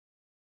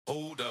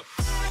Hold up.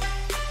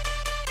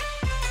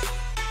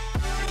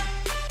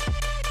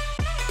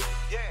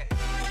 Yeah.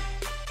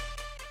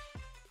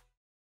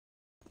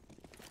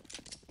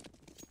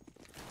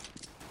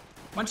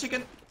 One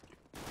chicken.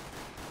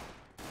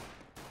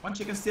 One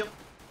chicken still.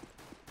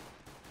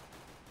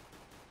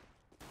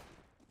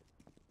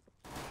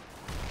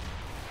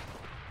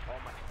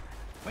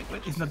 Wait,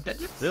 he's not dead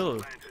yet?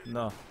 Still?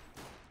 No.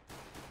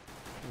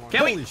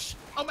 Can we? Holy sh!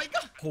 Oh my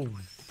god! Oh,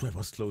 that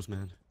was close,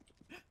 man.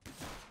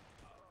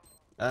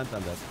 And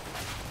I'm dead.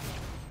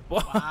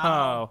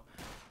 Wow!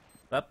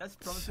 That's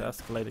promising.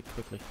 Escalated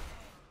quickly.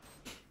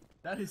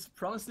 That is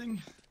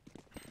promising.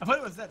 I thought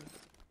it was dead.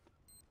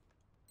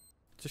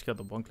 Just got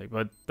the one click,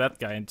 but that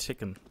guy in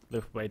chicken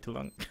lived way too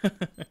long.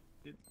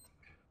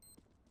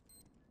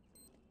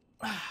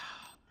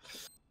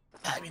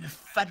 I'm in a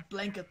fat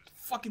blanket,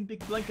 fucking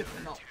big blanket,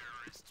 and now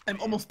I'm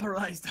almost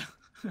paralyzed.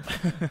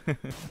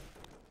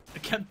 I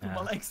can't move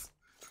my legs.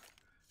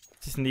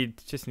 just need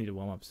a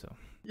warm up, so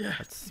Yeah.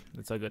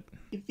 that's all good.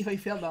 If I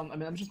fall down, I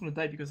mean, I'm just gonna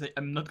die because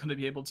I'm not gonna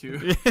be able to.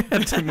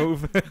 To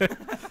move.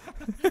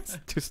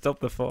 To stop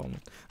the fall.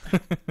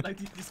 Like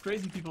these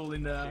crazy people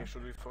in the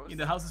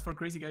houses for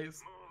crazy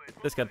guys.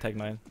 This got tag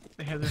 9.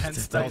 They have their hands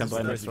Just stuck. can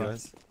buy downstairs, next one.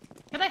 guys.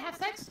 Can I have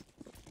sex?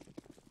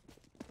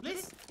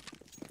 Please?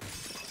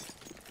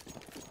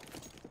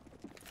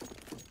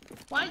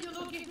 Why you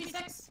don't give me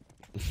sex?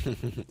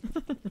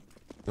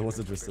 I was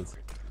interested.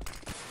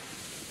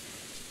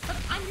 But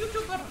I'm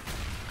YouTuber.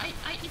 I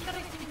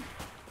interesting.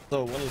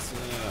 So one is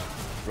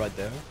right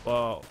there.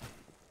 Wow.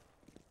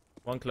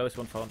 One close,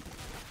 one found.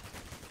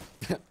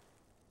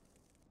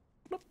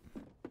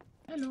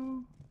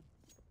 Hello.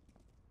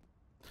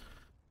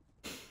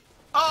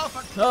 Oh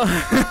fuck! Oh. Oh,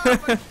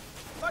 fuck.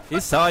 Fuck, He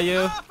fuck, saw fuck. you.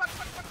 Ah, fuck,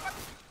 fuck, fuck, fuck.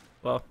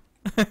 Well.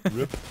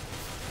 Rip.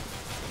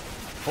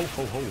 Ho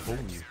ho ho ho.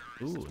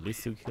 Ooh, at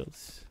least 2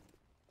 kills.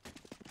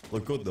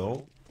 Look good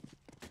though.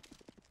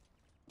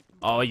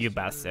 Oh, you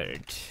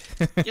bastard.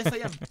 Yes, I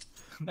am.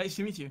 Nice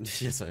to meet you.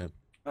 Yes, I am.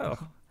 Oh.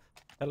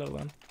 Hello,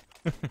 man.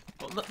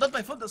 Well, not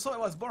my fault. That's how I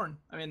was born.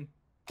 I mean,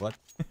 What?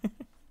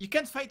 you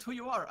can't fight who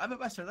you are. I'm a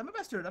bastard. I'm a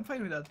bastard. I'm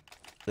fine with that.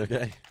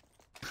 Okay.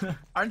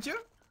 Aren't you?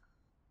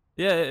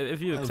 Yeah, if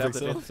you I don't accept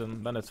think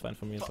it, then it's fine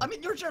for me. as Well, well. I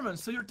mean, you're German,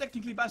 so you're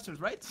technically bastards,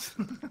 right?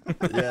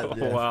 Yeah.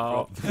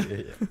 Wow.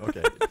 probably, yeah.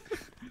 Okay.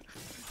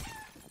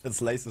 That's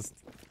racist.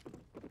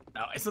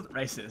 No, it's not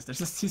racist. There's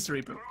just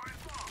history, bro.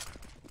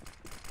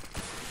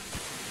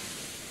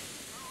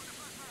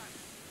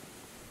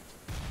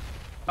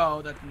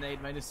 Oh, that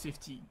nade minus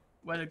 50.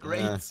 What a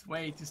great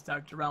way to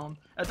start the round.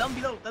 Down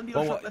below,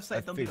 short left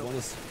side, down think below. one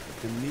is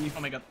beneath.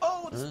 Oh my god.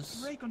 Oh, Yes.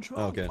 that's great control.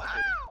 Oh, okay. Wow.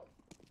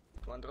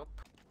 One drop.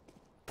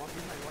 One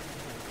behind, one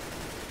behind.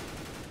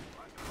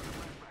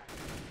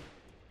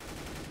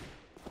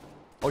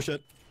 Oh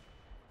shit.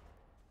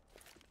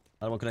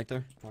 Another one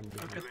connector. One Look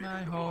behind. at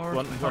my horse.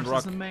 One- My one horse rock.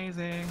 is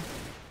amazing.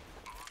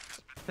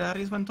 There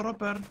is one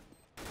dropper.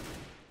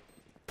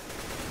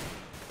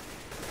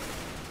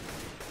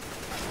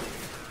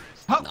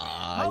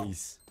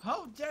 Nice.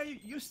 How dare you,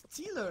 you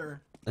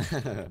stealer,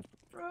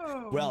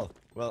 bro?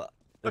 well.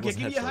 It okay, was a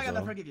give me a headshot, hug and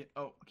I'll though. forgive you.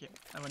 Oh, okay,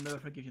 I will never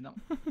forgive you now.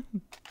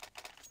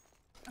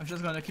 I'm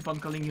just gonna keep on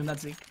calling you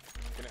Nazi.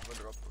 Can I have a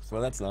drop?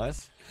 Well, that's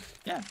nice.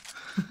 Yeah.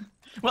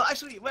 Well,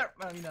 actually, well,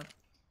 you know,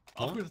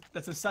 Huh? of course,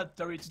 that's a sad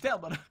story to tell,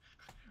 but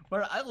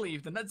where I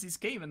live, the Nazis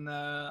came and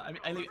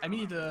I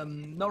mean the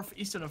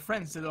northeastern of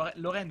France, the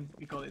Lorraine,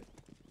 we call it.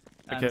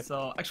 And Okay.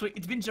 so, actually,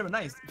 it's been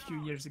Germanized a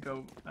few years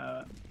ago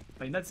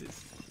by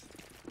Nazis.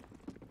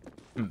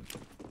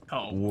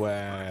 Oh.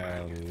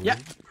 Well. Yeah.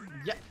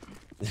 Yeah.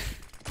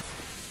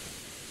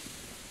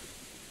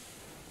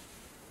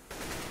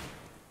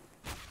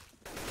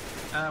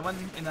 One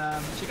in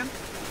chicken.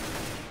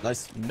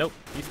 Nice. Nope,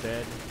 he's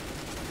dead.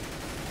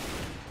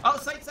 Oh,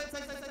 side.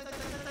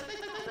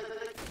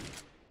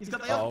 He's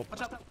got the Uh-oh.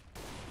 Watch out.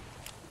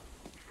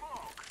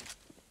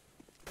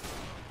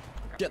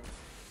 Get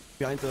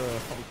behind the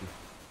fountain.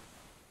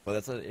 Well,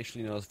 that's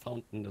actually not a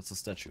fountain. That's a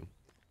statue.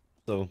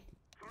 So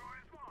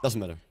doesn't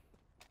matter.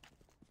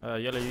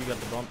 Yellow, you got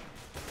the bomb.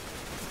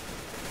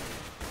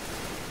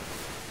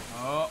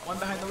 Oh, one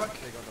behind the rock.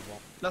 They got the bomb.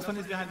 Last one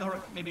is behind the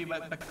rock. Maybe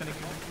back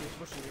connecting.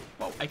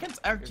 Wow, I can't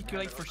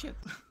articulate for shit.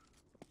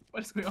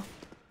 What is going on?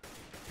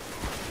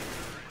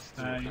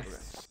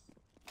 Nice.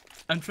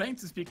 I'm trying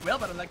to speak well,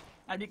 but I'm like,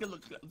 I need to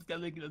look.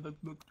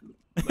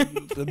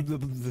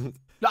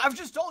 No, I've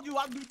just told you.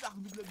 Of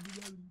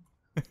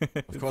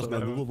course,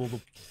 man.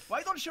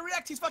 Why don't you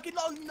react? He's fucking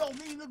loud. No.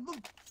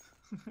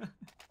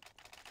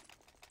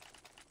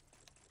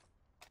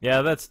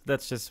 Yeah, that's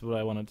just what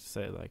I wanted to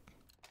say, like,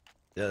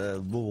 Yeah.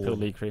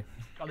 totally agree.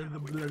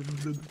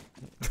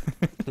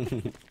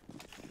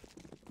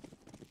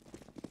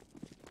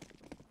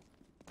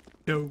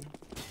 Go.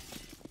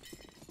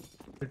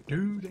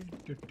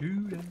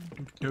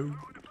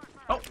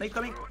 Oh, they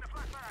coming.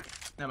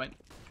 Never mind.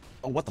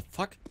 Oh, what the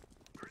fuck?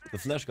 The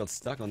flash got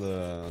stuck on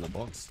the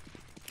box.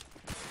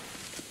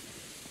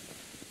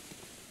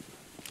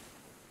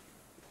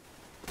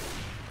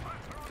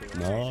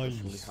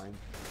 Nice. Behind.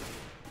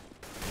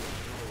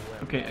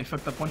 Okay, I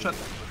fucked up one shot.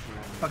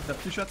 Fucked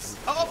up 2 shots.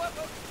 Oh.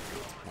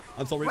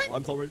 I'm sorry, Wait.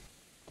 I'm sorry.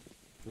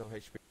 Low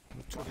HP.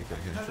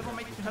 You have the bomb,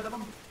 mate. You have the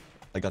bomb.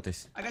 I got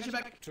this. I got you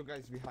back. 2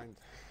 guys behind.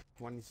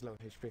 1 is low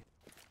HP.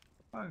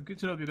 Oh, good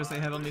to know because I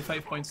have only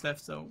 5 points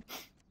left, so.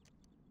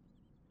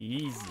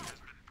 Easy.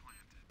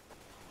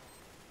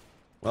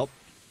 Well,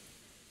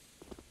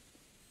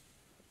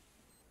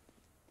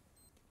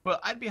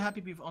 I'd be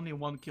happy with only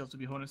 1 kill to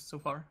be honest so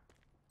far.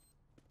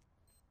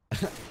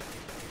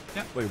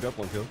 wait, you got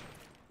 1 kill?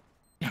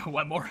 Yeah,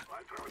 1 more.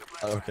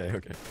 Oh, okay. I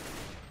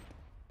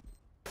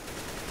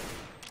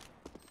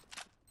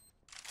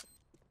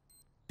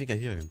think I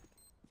hear him.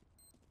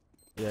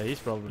 Yeah, he's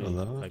probably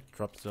Hello? like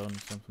drop zone or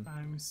something.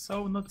 I'm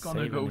so not gonna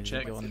Saving go his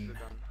check. gun.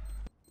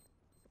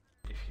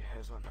 If he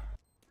has one.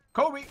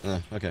 Kobe!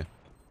 Okay.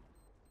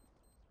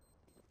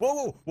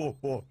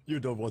 Whoa! You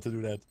don't want to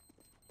do that.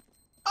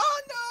 Oh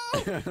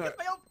no! Get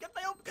my ult! Get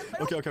my ult! Get my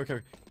ult! Okay.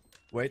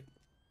 Wait.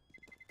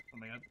 Oh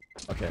my god.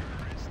 Okay.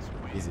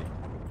 Easy.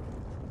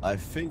 I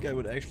think I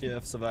would actually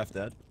have survived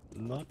that.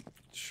 Not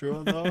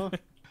sure though.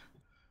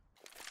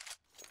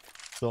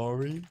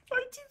 Sorry.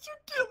 Why did you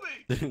kill me?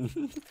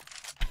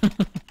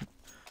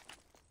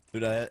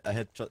 Dude, I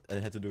had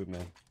to do it,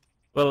 man.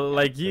 Well,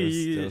 like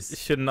you There's-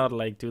 should not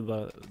like do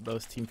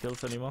those team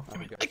kills anymore. I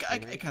mean, I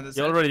kind of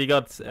You already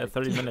got a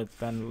 30-minute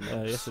ban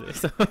yesterday.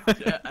 So.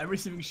 Yeah, I'm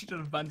receiving shit out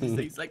of ban these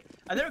days. Like,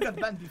 I never got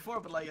banned before,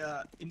 but like,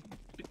 in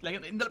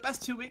the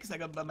past 2 weeks, I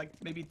got banned like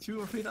maybe 2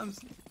 or 3 times.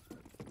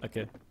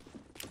 Okay.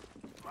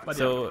 But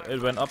So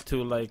it went up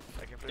to like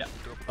yeah,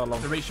 how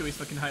long? the ratio is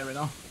fucking high right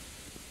now.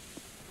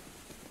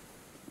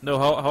 No,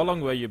 how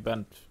long were you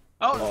banned?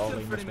 Oh, Oh, still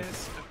like 30 this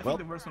minutes. I think Well.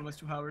 the worst one was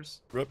 2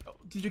 hours. Rip. Oh,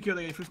 did you kill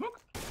the guy through smoke?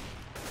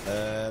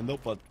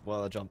 Nope, but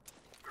well, I jumped.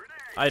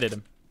 I did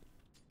him.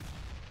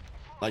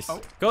 Nice.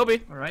 Oh. Kobe!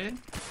 Alright then.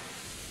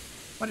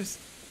 What is...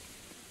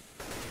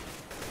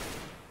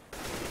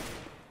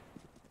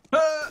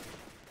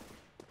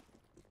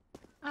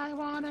 I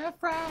want a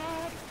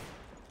frag.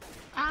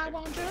 I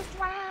want just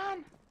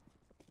one.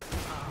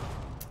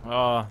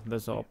 Oh,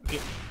 that's all. Okay.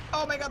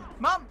 Oh my god,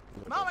 Mom!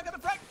 Mom, I got a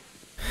frag!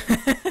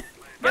 Get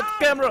the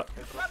camera!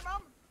 Run,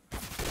 Mom!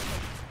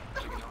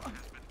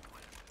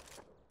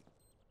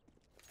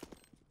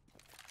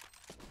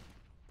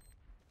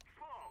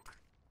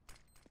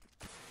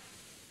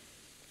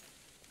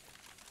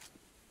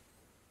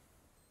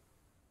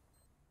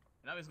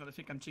 Now he's gonna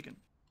think I'm chicken.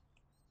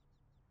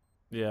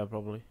 Yeah,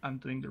 probably. I'm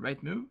doing the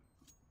right move.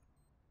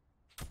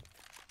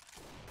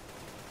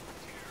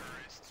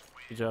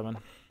 Good job, man.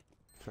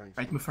 Thanks.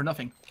 Right move for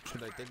nothing.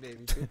 Should I take the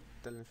AVP?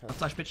 Tell him A fast.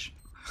 flash bitch.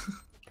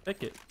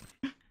 Take it.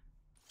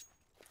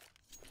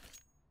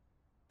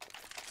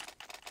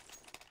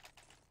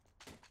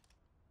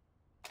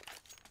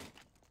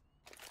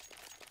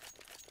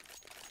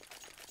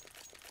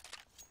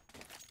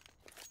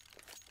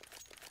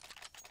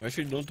 We're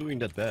actually not doing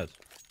that bad.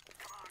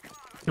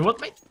 You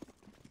what, mate?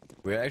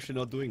 We're actually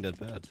not doing that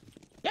bad.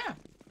 Yeah.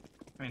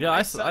 I mean, Yeah,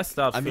 I suck.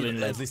 start I feeling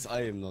mean, like at least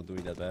I am not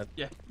doing that bad.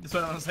 Yeah, that's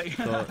what I want to say.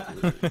 So,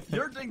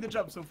 You're doing the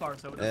job so far,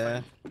 so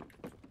that's fine.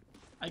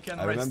 I can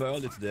I rest. remember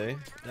earlier today,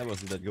 that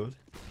wasn't that good.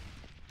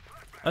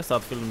 I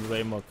start feeling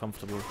way more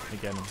comfortable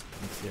again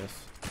in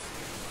CS.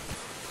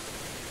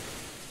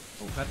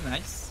 Oh, that's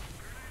nice.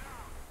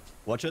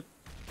 Watch it.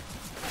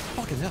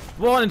 Fucking hell.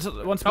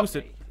 One's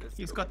boosted.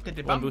 He's got the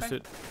One bump.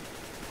 boosted.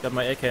 Got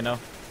my AK now.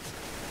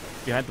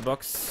 Behind the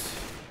box.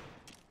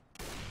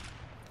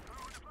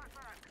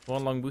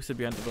 One long boosted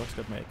behind the box,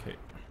 got my AK.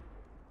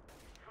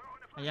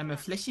 I am a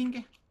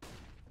flashing.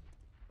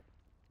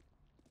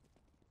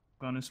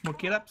 Gonna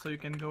smoke it up so you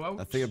can go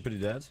out. I think I'm pretty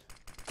dead.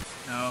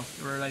 No,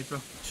 you're alive, bro.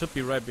 Should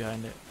be right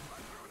behind it.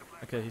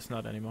 Okay, he's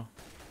not anymore.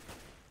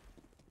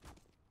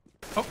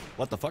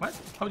 What the fuck? What?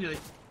 How did I?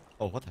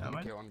 Oh, what the hell? Never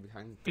mind. Okay, one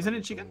behind. Isn't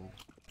it chicken?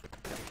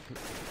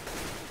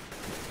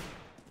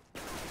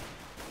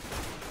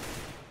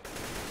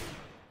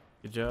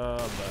 Good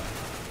job.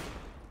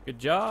 Good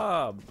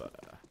job.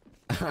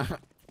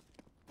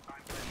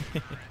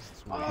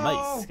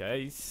 Nice,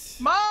 guys.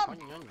 Mom!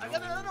 I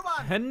got another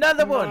one!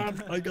 Another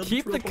one! I got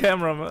Keep the trouble.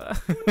 camera, man.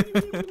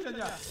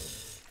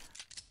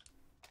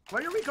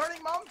 Were you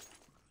recording, Mom?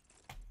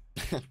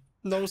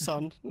 No,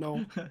 son,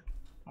 no.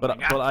 But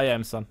well, I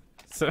am, son.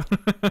 So.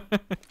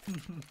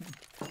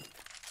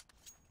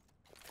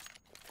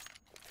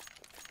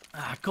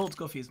 Cold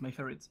coffee is my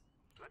favorite.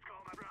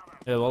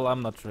 Yeah, well,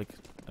 I'm not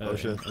Oh,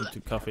 shit.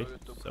 into coffee,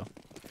 so.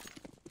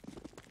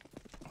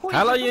 Who is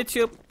Hello, it?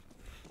 YouTube.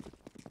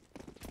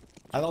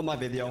 Hello, my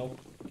video.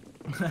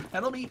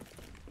 Hello, me.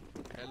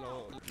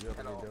 Hello.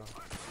 Hello. Oh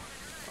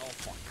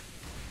fuck.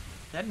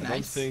 That's I don't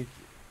nice. think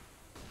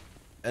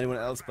anyone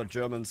else but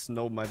Germans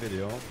know my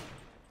video.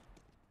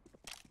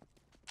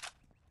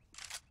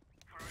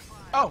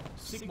 Oh,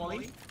 sick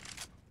molly.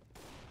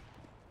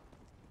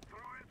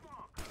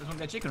 There's one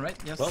guy chicken, right?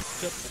 Yes. Well,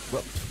 yep.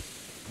 Well,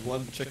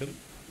 one chicken.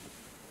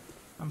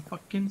 I'm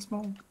fucking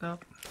smoked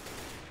up.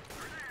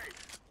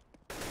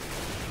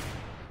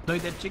 No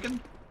dead chicken.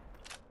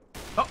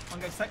 Oh, one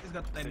guy's side has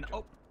got an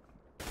oh.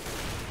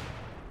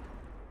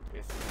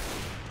 Yes.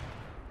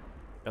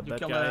 Got You that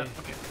kill guy. the...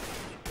 Okay.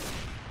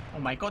 Oh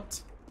my god.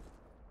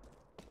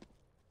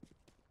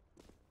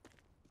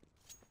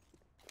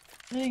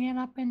 Bringing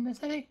up in the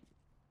city.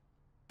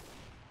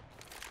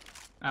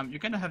 You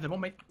kinda have the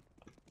bomb, mate.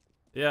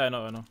 Yeah, I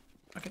know.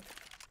 Okay.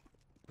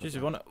 Jeez,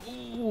 you wanna...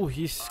 Ooh,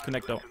 he's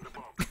connected.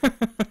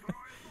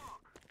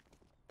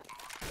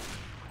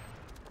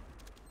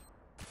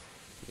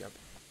 Yep.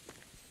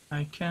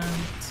 I can't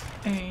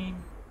aim.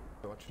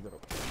 Watch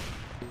drop.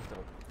 Please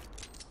drop.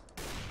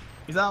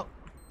 He's out.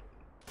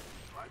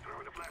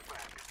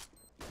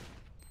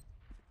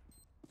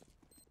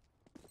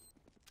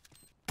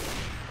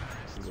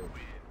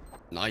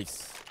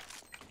 Nice.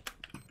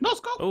 No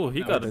scope. Oh,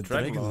 he got a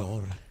dragon lore.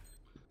 lore.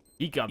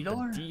 He got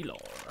D-lore? the D-lore.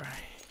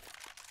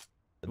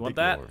 The You want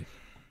big that? lore.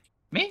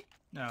 Me?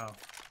 No.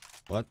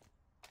 What?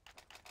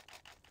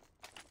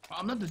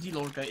 I'm not the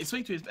D-lore guy. It's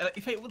way too.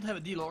 If I would have a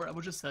D-lore, I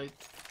would just sell it.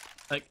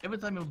 Like every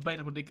time I would buy it,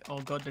 I would think, oh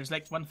god, there's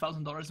like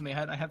 $1,000 in my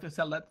head. I have to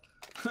sell that.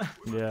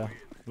 Yeah,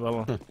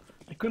 well...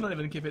 I could not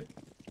even keep it.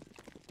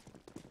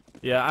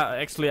 Yeah,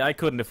 actually, I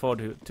couldn't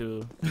afford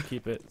to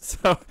keep it,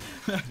 so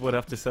would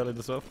have to sell it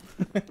as well.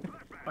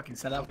 Fucking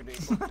sell out.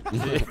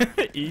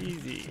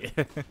 Easy.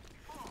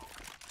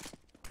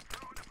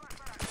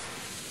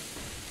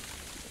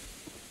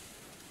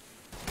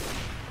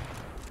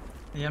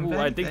 Ooh,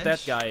 I think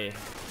that guy.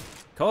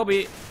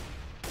 Kobe!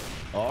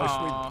 Oh,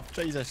 Aw.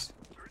 sweet. Jesus.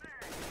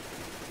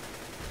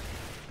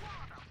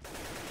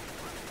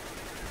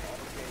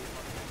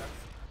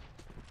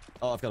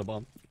 Oh, I've got a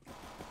bomb.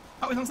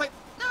 Oh, he's on site.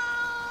 No!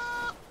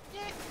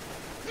 Yeah!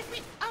 Leave me!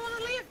 I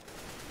wanna leave!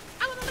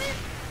 I wanna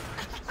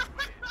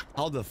leave!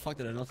 How the fuck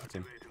did I not hit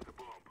him?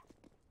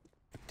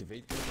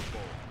 Activate the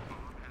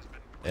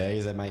ball.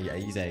 Easy, mate.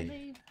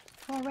 Easy.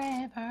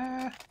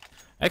 Forever.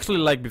 Actually,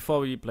 like before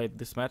we played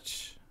this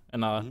match,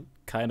 and I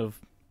kind of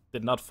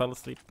did not fall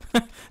asleep.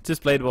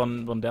 Just played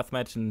one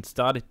deathmatch and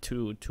started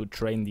to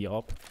train the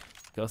op,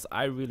 because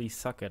I really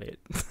suck at it.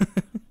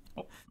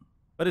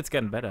 But it's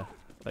getting better.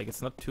 Like,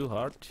 it's not too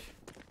hard.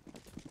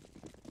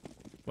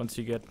 Once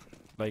you get,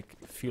 like,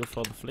 feel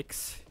for the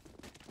flicks.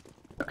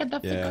 Look at the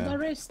flick on the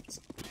wrists.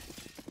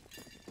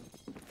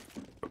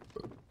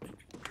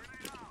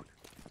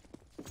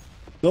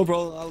 No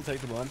problem, I'll take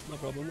the bomb. No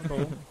problem, no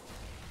problem.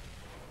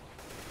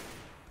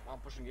 I'm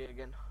pushing A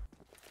again.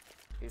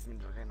 He's in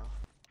the arena.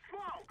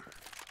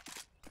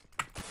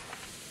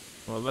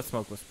 Well, that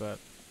smoke was bad.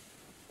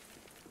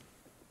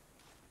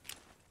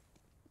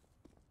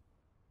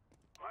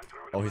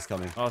 Oh, he's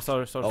coming. Oh,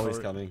 sorry. Oh, he's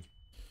coming.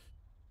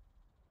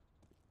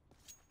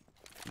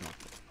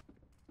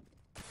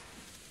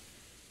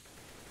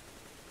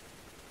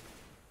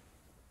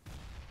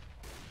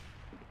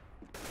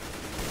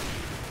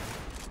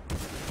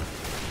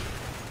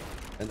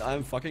 And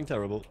I'm fucking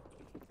terrible.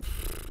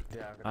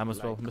 Yeah, I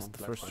must well missed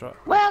the first shot.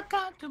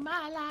 Welcome to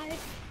my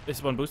life.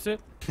 Is one boosted?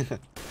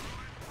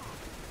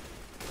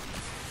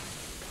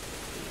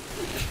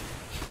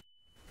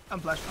 I'm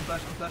flashed.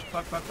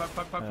 Fuck.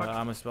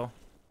 I must well.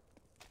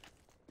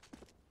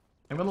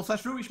 I'm gonna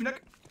flash through, ich bin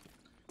weg.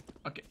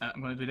 Okay,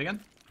 I'm gonna do it again.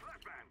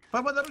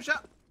 Fuck with the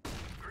Rusha.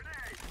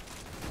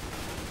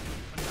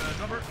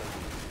 Dropper.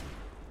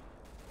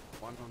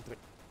 1 on 3.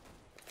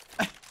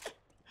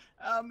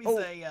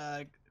 He's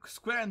a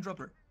square and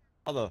dropper.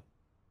 Other.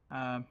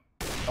 Um,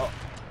 Oh,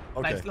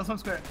 okay. Nice, last one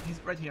square. He's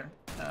right here.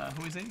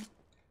 Who is he?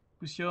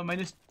 Who's your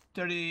minus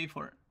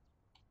 34?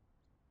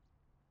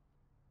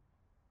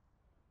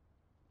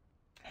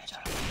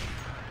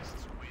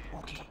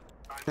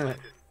 Okay.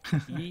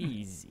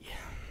 Easy.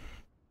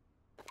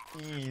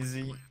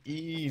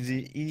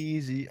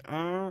 Easy.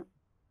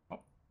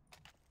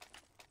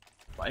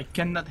 I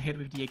cannot hit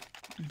with the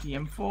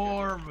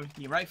M4, with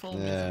the rifle.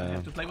 Yeah. I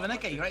have to play with an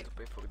AK, right? To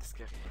pay for this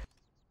carry.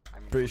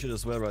 I'm Pretty sure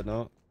as well right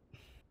now.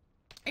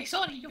 Hey,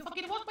 sorry, you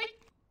fucking what, mate?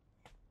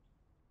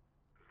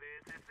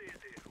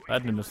 I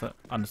didn't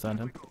understand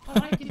him.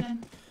 Alrighty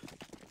then.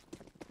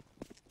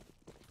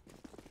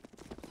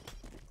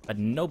 But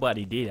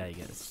nobody did, I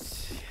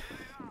guess.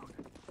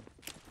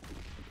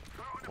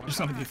 There's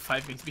only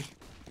 5 HP.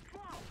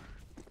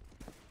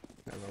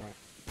 Never mind.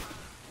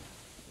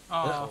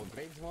 Oh,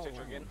 Brains wall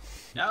again.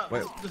 yeah,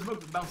 Wait. the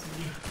smoke is bouncing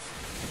you.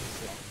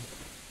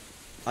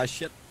 Ah,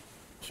 shit.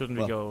 Shouldn't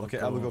Well, we go? okay,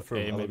 I will go through.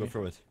 A, I will go maybe?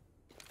 through it.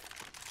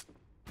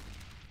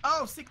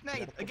 Oh, sick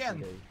nade,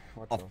 again.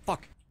 Oh,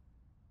 fuck.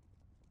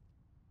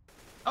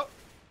 Oh.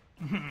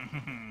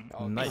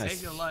 Oh, Nice.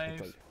 Save your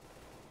life.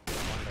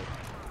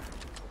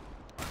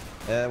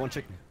 One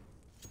chicken.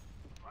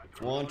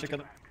 One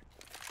chicken.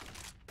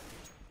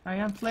 I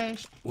am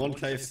flashed. One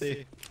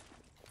KFC.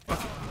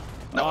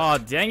 Oh,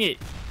 dang it!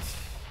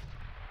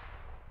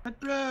 But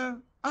bro.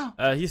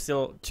 Oh. He's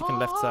still chicken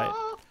left side.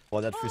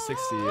 Oh, that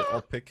 360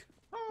 alt pick.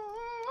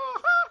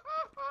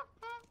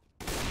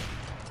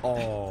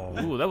 Oh,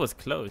 Ooh, that was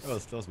close. that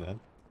was close, man.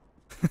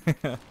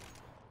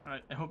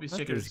 Alright, I hope he's That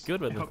checking. is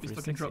good with I the hope he's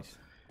fucking drop.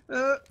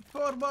 360s.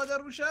 For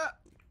Rusha.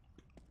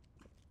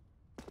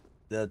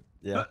 That,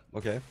 yeah,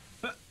 okay.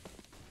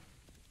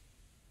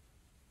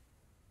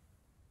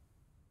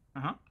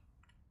 Uh-huh.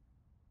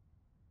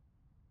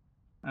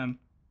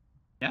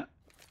 Yeah.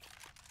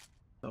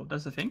 So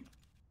that's the thing.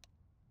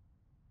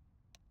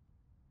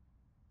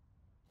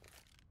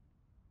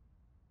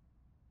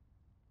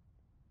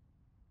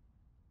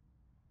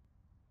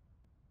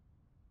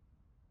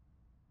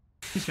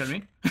 He scared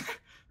me.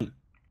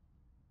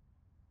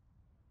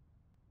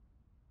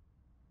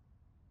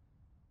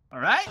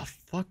 Alright. The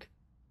fuck?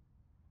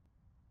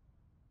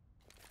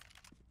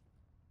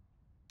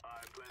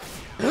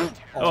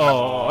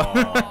 Oh.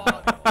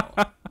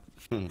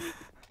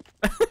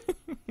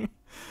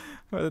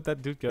 Where did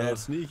that dude go? That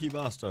sneaky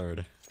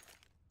bastard.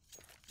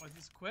 Was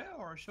it square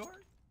or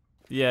short?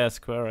 Yeah,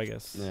 square, I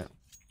guess. Yeah.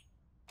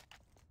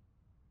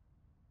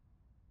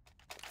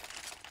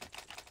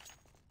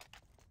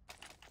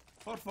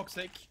 For fuck's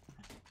sake.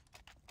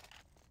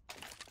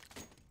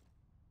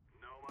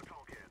 No more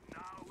talking.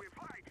 Now we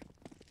fight.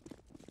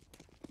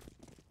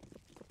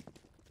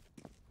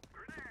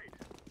 Grenade.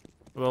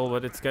 Well,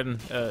 but it's getting,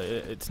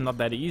 it's not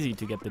that easy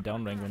to get the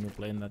down rank when you're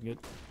playing that good.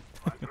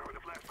 I'm throwing a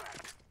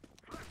flashbang.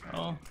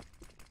 Oh.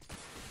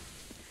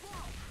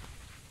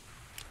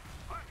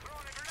 I'm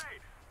throwing a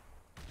grenade.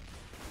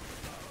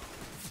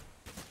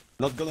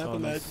 Not gonna Oh,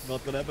 happen, mate. nice.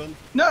 Not gonna happen.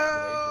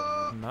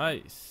 No!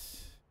 Nice.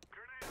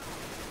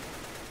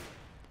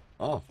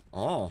 Oh,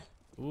 oh.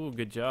 Ooh,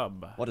 good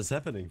job. What is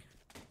happening?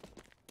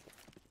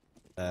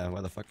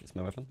 Where the fuck is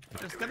my weapon?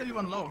 There's gotta be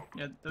one low.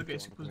 Yeah, that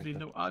guy's supposedly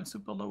low. I'm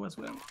super low as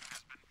well.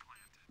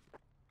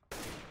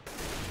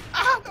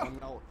 Ah! No! One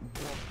now.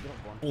 Drop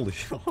one. Holy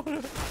shit.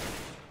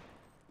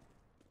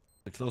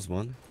 A close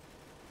one.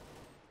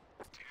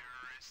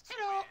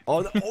 Hello!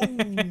 Oh, oh!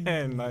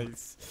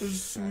 Nice.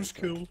 Zeus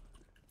kill.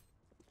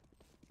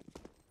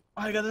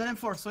 Oh, I got an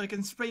M4 so I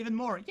can spray even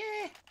more.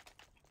 Yeah!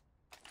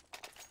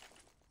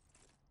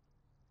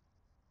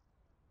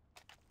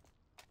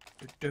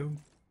 Do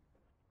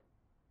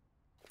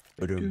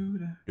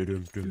Dum, do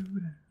dum,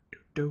 dum.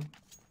 do.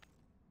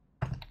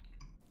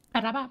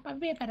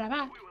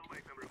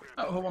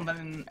 Oh, hold on,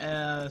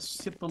 then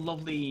super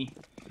lovely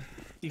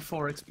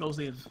D4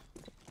 explosive.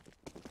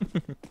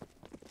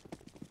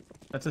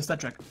 That's a stat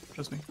track,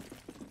 trust me.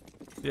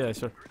 Yeah,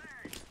 sure.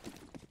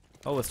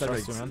 Always Strike,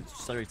 trust you, man.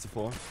 strike to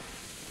 4.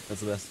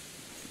 That's the best.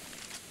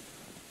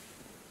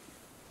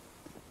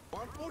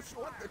 One push,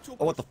 one, two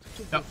Oh, what the?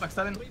 two Yeah, push,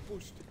 backstabbing. three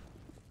pushed.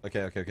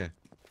 Okay, okay, okay.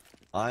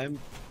 I'm.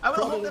 I will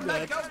hold Probably them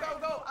back, dead. go, go,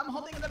 go! I'm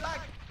holding in the back!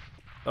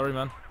 Sorry,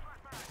 man.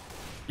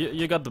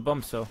 You got the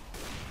bump, so.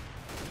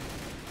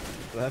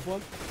 Do I have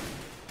one?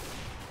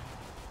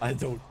 I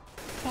don't.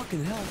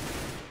 Fucking hell.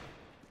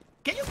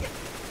 Can you get...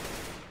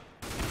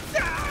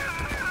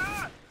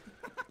 Ah!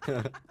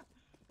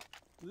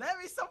 Let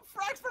me some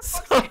frags for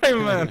fuck's sake!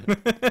 Sorry, man.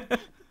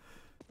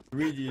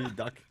 Greedy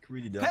duck,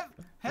 greedy duck.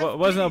 Have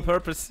Wasn't on pity.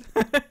 purpose.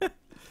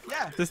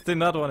 Yeah. Just did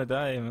not want to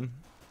die, man.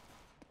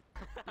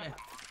 Yeah.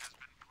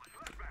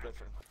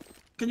 Pressure.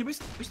 Can you wish?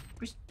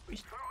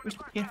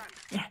 Yeah,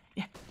 yeah,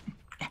 yeah.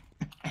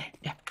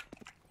 Yeah.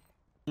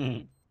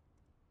 Mhm.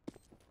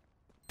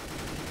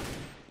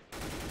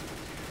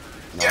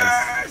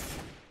 Yes!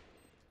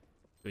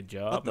 Good What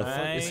job, the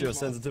fuck is man. your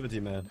sensitivity,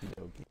 man?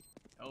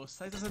 Oh,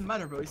 size doesn't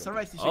matter, bro. It's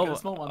alright. You should get a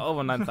small one.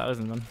 Over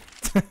 9,000, man.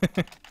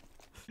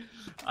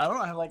 I don't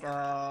know. I have like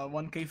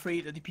 1k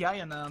free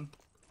DPI and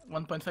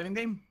 1.5 in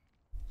game.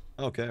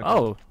 Okay. Okay.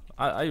 Oh,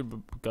 I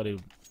got a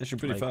Actually,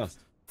 pretty like- fast.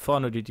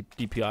 400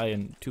 DPI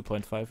and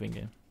 2.5 in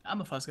game.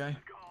 I'm a fast guy.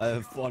 I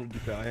have 400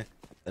 DPI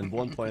and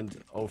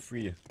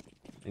 1.03.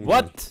 in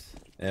What?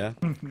 game.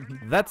 Yeah.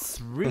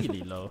 That's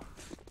really low.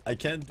 I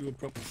can't do a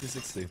proper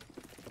 360.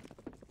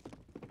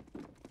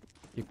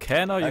 You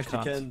can or you I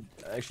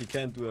actually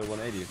can't do a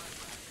 180.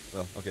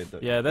 Well, okay.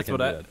 Yeah, that's can what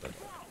do I- that, but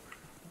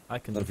I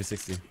can. not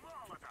 360.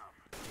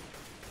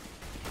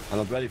 I'm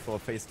not ready for a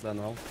face clan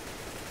now.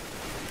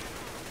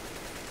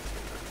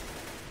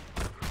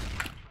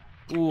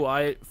 Ooh,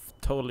 I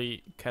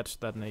totally catch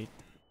that nade.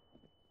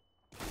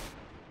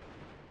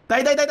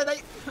 Die! Dig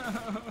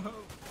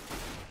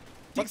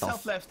the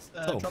south left.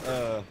 Oh,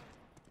 Dropper.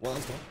 one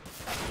on spot.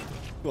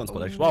 Two on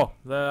spot, actually. Wow,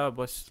 there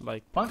was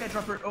like One guy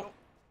dropper. Oh.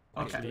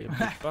 actually Okay. a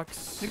big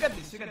box. You got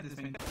this,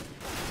 man.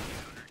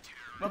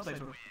 Well played,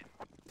 bro.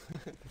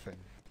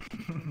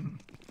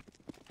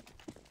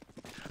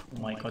 Oh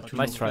my god, you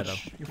Nice try,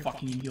 bitch. You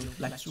fucking idiot,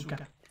 Black Suka.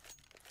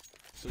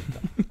 Suka.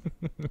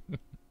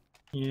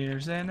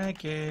 Here's an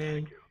AK.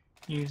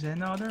 Here's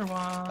another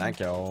one.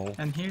 Thank you.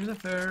 And here's a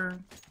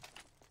third.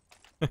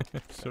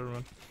 Sure,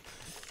 man.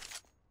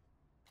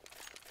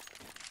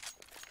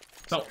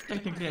 So,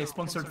 technically I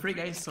sponsored free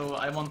guys, so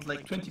I want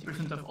like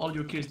 20% of all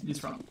your kills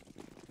this round.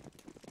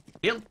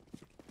 Deal?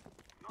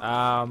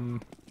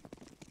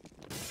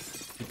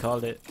 We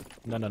called it.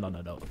 No. Throwing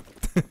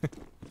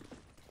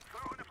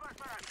a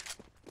flashbang.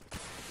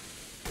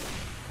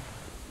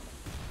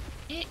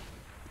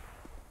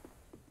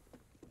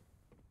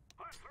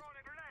 I'm throwing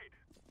a grenade.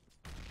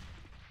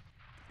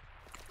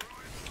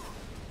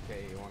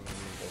 Okay, one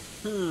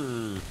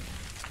minute.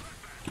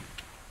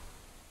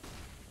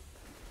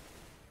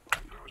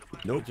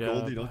 Nope, Good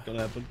Goldie, job. not gonna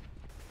happen.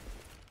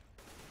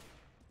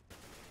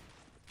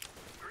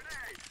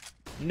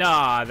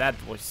 Nah, that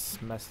was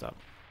messed up.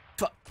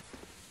 Fuck.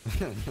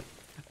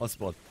 On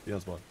spot. Be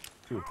on spot.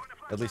 2.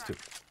 At least 2.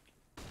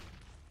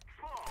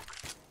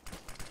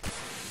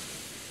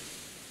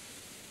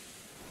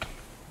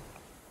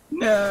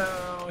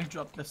 No, he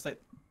dropped left side.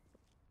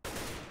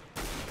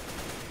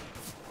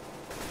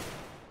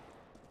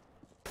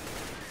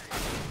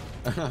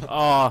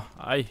 Oh,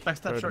 I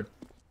Backstab heard short. him.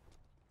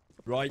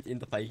 Right in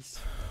the face.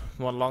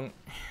 One long.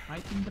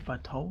 Right in the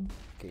butthole.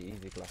 Okay,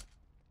 easy clap.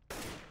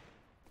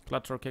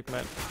 Clutch or kick,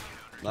 man.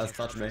 Nice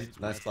clutch, mate.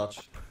 Nice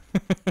clutch.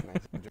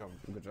 Nice, good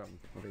job.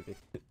 Really.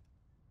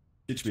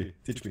 Teach me.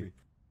 Teach me.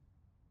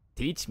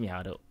 Teach me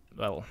how to.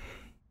 Well,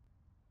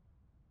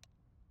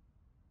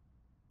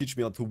 Teach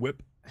me how to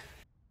whip.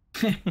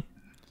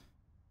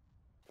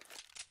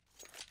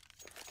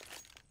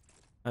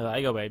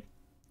 I go babe.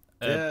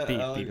 Yeah, B,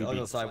 I'll B, B, go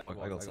B. sidewalk.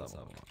 I go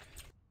sidewalk.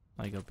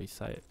 I go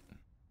beside.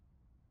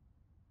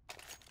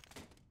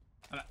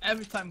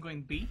 Every time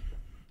going B,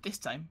 this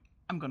time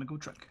I'm gonna go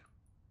truck.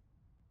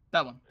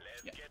 That one.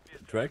 Yeah,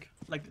 Drag?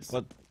 like this.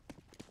 What?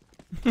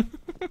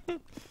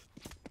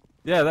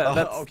 Yeah, Oh,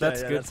 that's okay,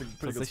 that's yeah, good. That's a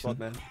pretty good position. spot,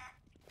 man.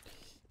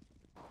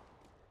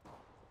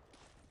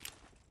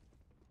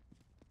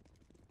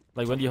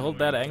 Like when you hold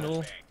that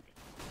angle,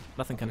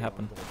 nothing can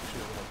happen.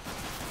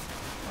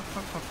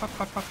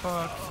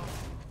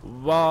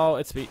 Wow,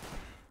 it's me.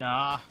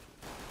 Ah,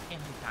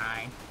 every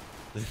time.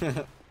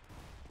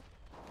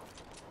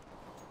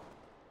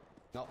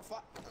 No,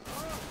 fuck.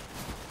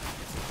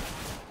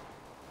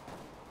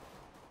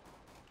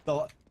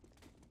 No,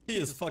 he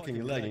is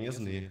fucking lagging,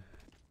 isn't he?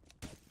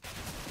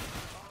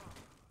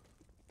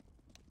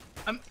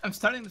 I'm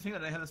starting to think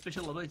that I have a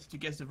special ability to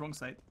guess the wrong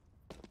side.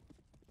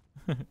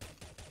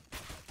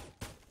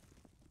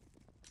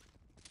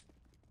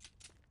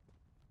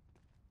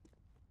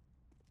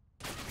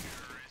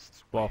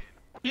 Wow.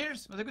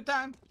 Cheers, was a good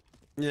time.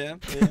 Yeah,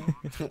 yeah.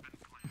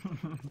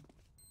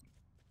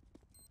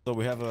 So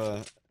we have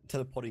a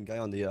teleporting guy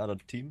on the other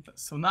team.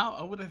 So now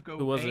I would have go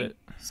Who was A. it?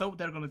 So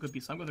they're gonna go B.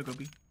 So I'm gonna go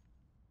B.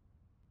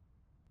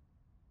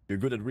 You're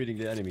good at reading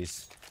the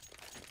enemies.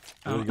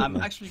 Really good, I'm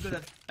man. actually good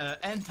at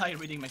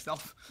anti-reading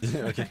myself.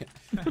 Okay.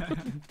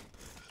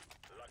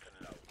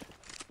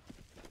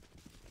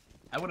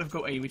 I would have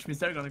go A, which means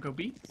they're gonna go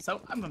B.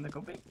 So I'm gonna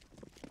go B.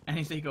 And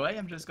if they go A,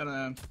 I'm just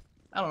gonna,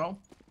 I don't know,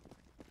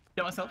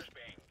 kill myself.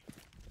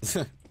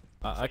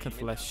 I can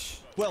flash.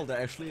 Well,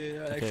 they're actually,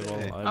 Okay, well,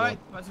 I will. Alright,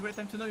 well, it's a great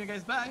time to know you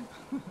guys. Bye.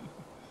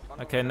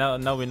 Okay,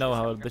 now we know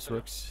how this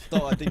works.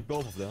 so I think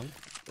both of them.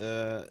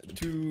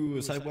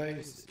 2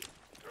 sideways.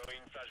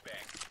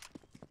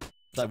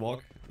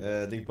 Sidewalk.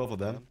 I think both of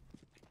them.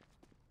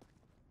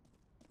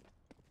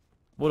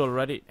 Wood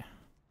already.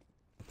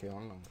 Okay,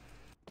 on.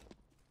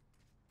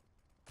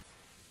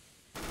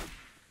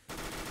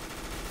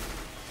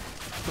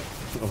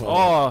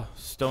 Oh,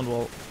 stone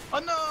wall. Oh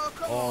no,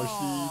 come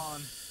Oh,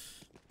 on.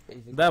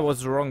 Easy. That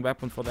was the wrong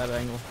weapon for that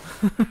angle.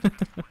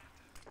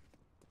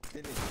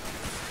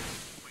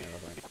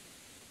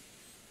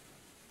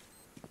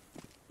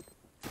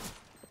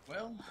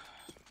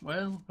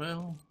 Well,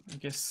 I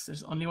guess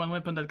there's only one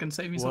weapon that can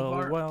save me so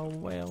Well, far.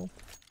 well.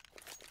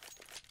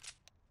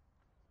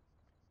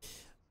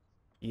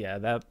 Yeah,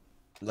 that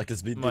Like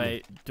it's been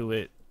might do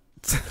it.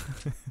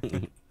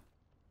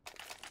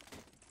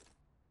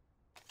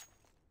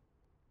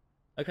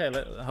 Okay,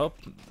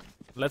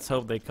 let's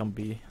hope they come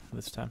B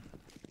this time.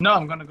 No,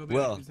 I'm gonna go B.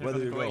 Well, because they're where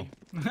do gonna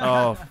you A.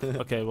 Oh,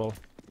 okay, well.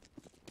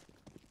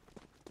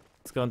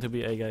 It's going to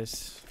be A,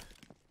 guys.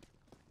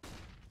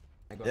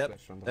 I got Yep,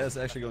 flash on drop. that's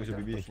actually going to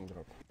be B. Pushing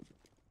drop.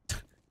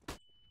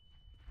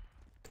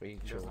 3,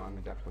 2,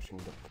 1, they're pushing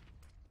drop.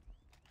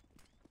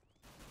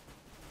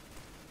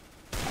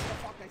 What the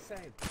fuck I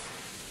said?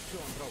 2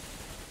 on drop.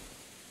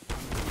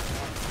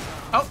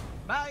 Oh,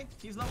 bye.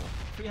 He's low.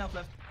 3 health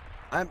left.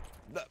 I'm...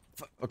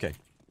 Okay.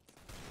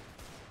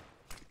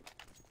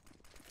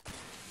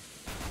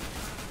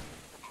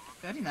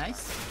 Very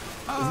nice.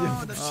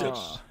 Oh, that's Shit.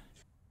 shit.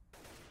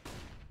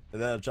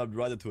 And then I jumped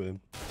right into him.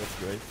 That's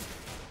great.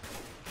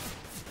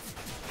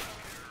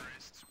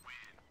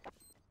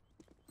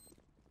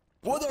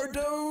 What are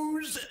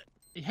those?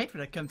 I hate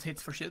when I can't hit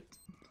for shit.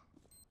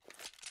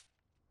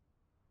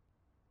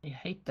 I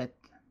hate that.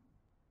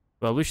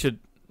 Well, we should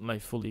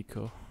like full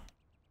eco,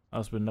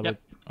 as we never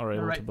Yep, are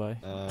able you're to buy.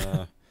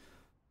 Okay.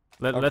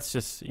 Let's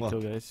just eco,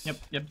 well. guys. Yep.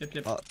 Yeah.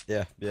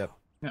 Yep.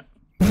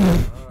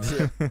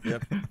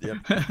 Yep.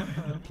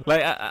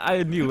 Like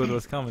I knew what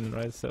was coming,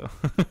 right? So.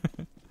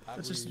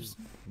 That's just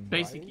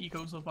basic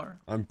eco so far.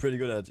 I'm pretty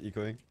good at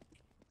ecoing.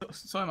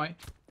 So am I.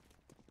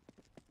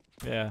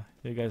 Yeah,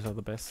 you guys are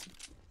the best.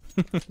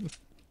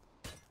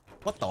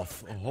 What the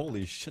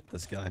holy shit,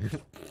 this guy.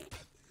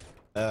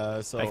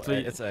 So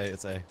Actually- it's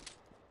A.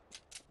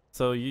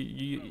 So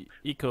you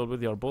ecoed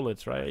with your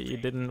bullets, right? You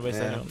didn't waste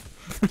Yeah. anyone.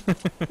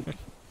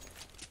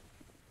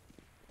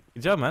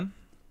 Good job, man.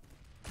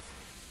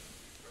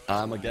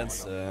 I'm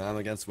against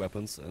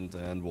weapons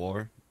and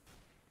war.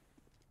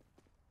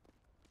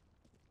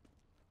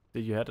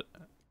 Did you had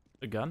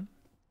a gun?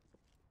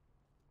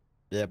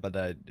 Yeah, but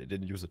I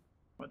didn't use it.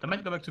 What, they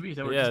might go back to B.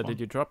 They were Yeah, just did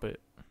you drop it?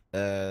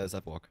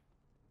 Sidewalk.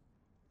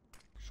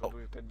 Should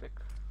we get back?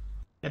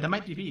 Yeah, they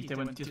might be B if they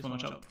went this one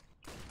watch out.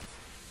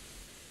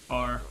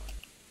 Or...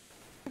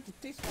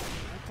 This one,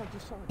 I thought you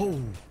saw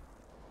it.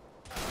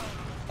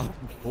 Oh.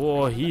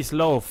 Oh, he's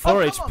low.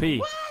 4 HP.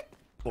 What?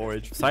 4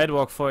 HP.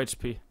 Sidewalk 4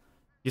 HP.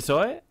 You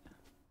saw it?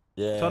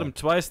 Yeah. Shot him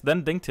twice,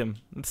 then dinked him.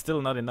 It's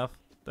still not enough.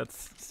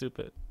 That's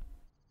stupid.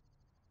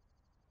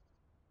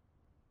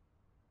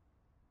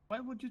 Why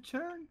would you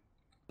turn?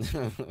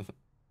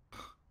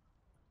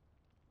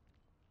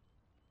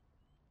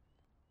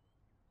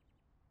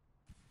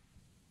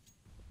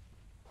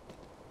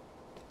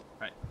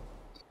 Right.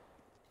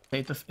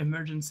 State of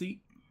emergency.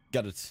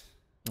 Got it.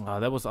 Ah,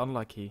 that was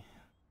unlucky.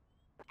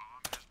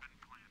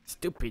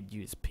 Stupid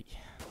USP.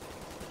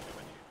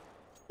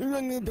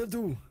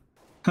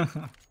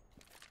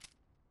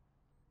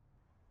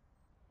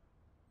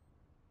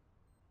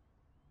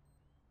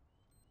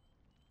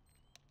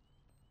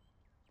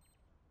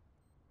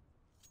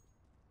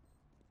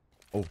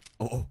 Oh,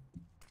 oh, oh.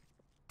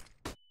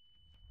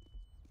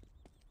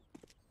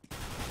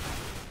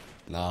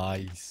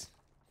 Nice.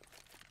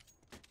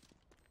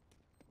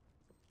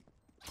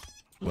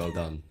 Well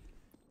done.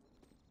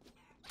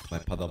 My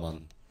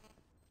Padawan.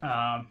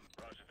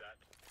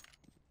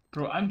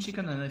 Bro, I'm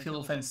chicken and I feel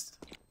offensed.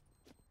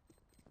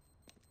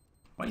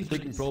 Why you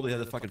Chicken doing probably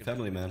had a fucking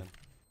family, man.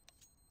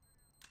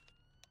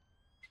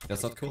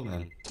 That's not cool,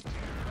 man.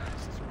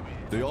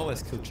 Do you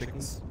always kill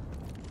chickens?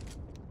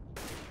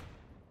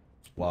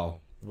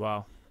 Wow.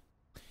 Wow.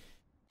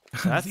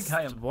 this? That's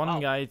Kyle. one Wow.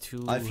 guy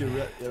to I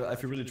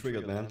feel really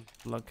triggered, man.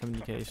 log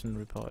communication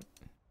report.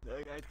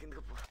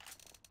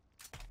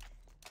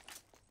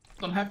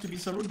 Don't have to be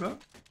so rude, bro.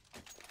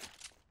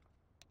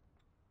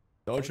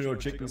 Don't you know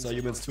chickens are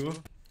humans too?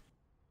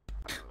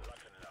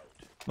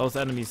 Those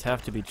enemies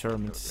have to be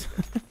Germans.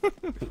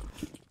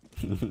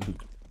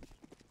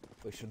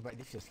 We should buy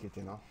this kit,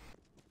 you know.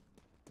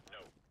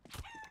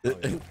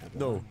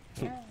 No.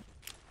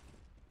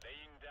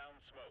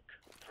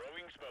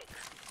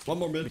 One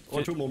more minute,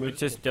 or 2 more We minutes.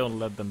 just don't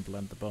let them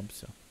plant the bomb,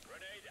 so.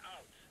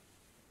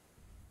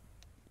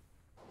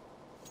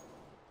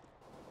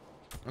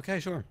 Okay,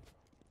 sure.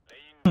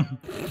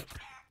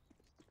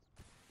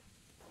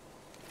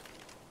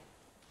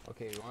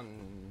 Okay,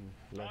 one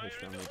level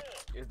from it.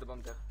 Is the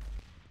bomb there?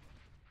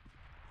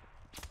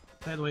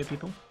 By the way,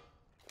 people.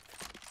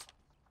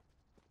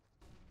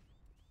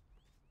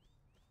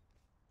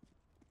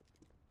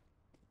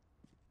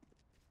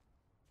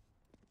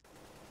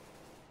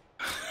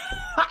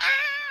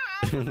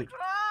 Try!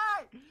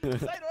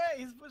 Side way,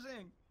 he's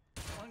pushing.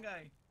 One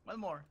guy, one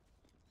more.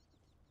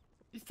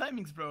 These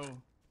timings, bro.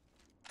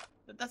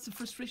 That's a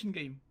frustration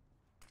game.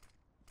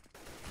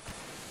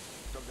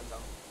 Drop them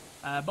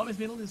down. Bomb is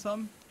middle in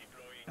some,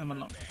 and one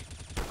long.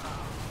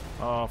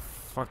 Oh,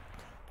 fuck.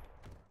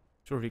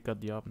 Sure, he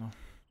got the up now.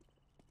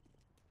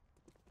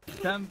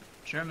 Damn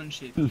German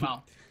shit.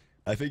 Wow.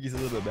 I think he's a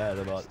little bit mad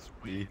about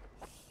me.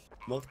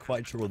 Not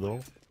quite sure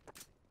though.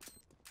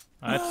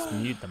 I just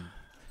mute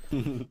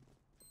them.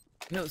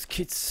 Those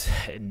kids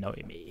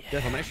annoy me.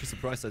 Yeah, I'm actually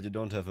surprised that you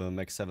don't have a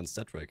max 7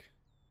 stat rank.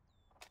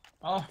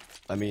 Oh,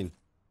 I mean,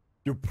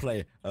 you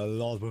play a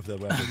lot with that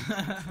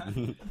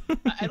weapon.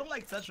 I don't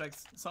like stat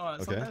tracks, so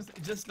sometimes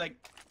it just like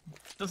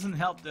doesn't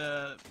help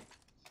the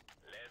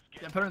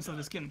appearance of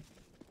the skin.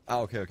 Ah,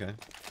 okay, okay.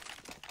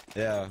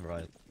 Yeah,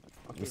 right.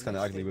 Okay, It's kind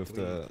of let's ugly take with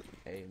the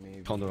A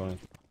maybe. counter on it.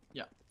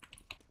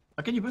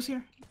 Can you boost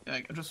here? Yeah,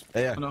 I just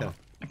Yeah, wanna, yeah.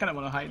 I kind of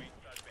want to hide.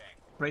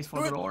 Brace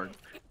for the Lord.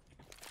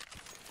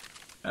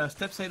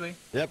 Step sideway.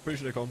 Yeah, pretty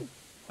sure they come.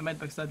 I might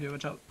backstab you.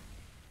 Watch out.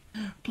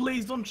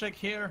 Please don't check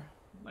here.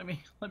 Let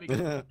me get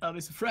out of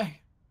this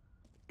fray.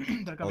 They're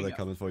Oh, coming. they're Out.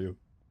 coming for you.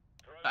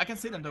 I can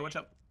see them though. Watch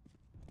out.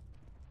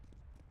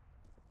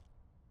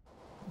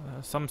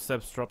 Some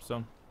steps drop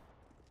zone.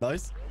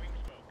 Nice.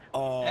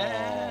 Oh.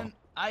 And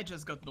I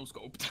just got no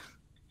scoped.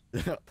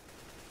 Yeah.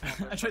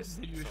 I tried to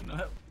save you. No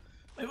help.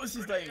 It was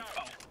just like.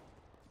 Oh.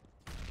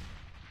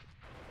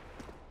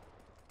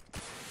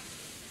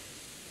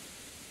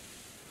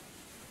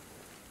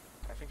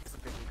 I think it's a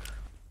bit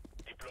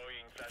weak.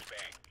 Deploying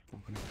flashbang.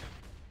 Open it.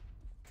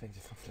 I think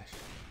there's some flash.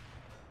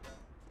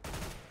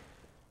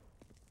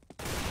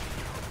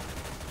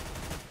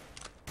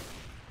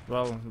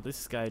 Well,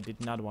 this guy did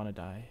not want to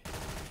die.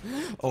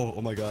 Oh,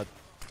 oh my god.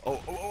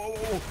 Oh, oh, oh, oh,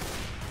 oh.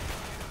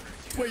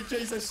 Wait,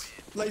 Jesus.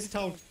 Lazy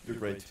town. You're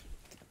great.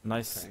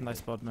 Nice, Okay. nice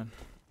spot, man.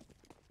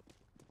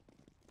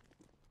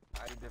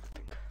 I did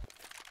everything.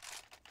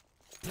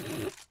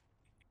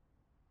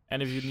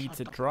 And if you need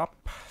to drop,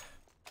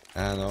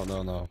 Ah,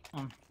 no.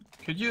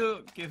 Could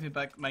you give me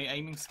back my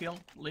aiming skill,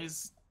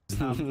 please?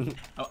 I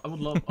would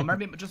love, or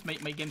maybe just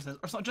make my game sense,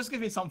 or so, just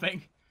give me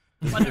something.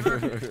 Whatever.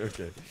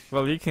 Okay.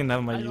 well, you can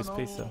have my I don't USP,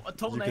 know, so. a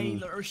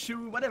toenail or a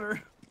shoe,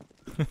 whatever.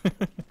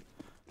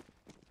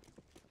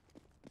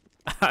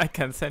 I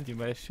can send you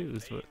my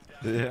shoes, but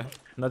Yeah.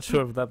 not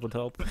sure if that would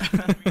help. No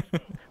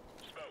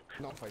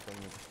fight on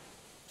me.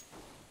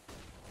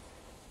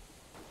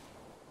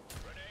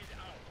 Grenade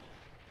out.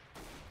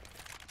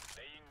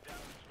 Laying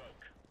down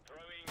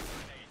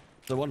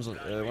So one's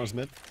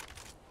mid.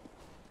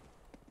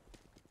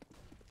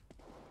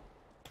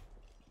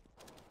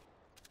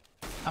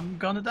 I'm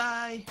gonna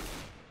die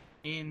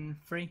in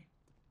 3,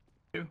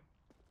 2,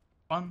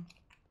 1.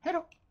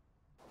 Hello.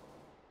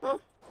 Huh?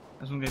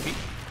 That's one guy beat.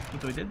 That's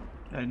what we did.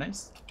 Very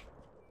nice.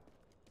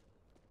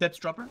 Steps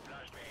dropper.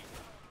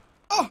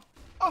 Oh!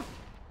 Oh!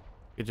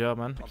 Good job,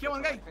 man. Kill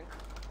one I guy. think.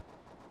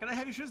 Can I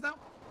have your shoes now?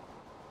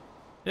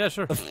 Yeah,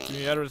 sure. Give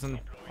me address and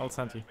I'll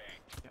send you.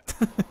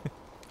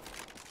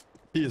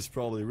 He is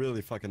probably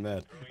really fucking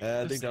mad.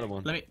 I think the other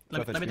one.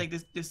 Let me take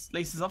this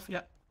laces off.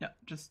 Yeah, yeah.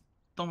 Just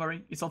don't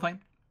worry. It's all fine.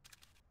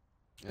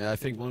 Yeah, I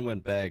think one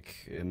went back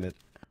in mid.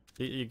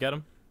 You get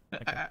him?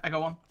 I got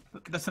one.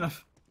 That's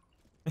enough.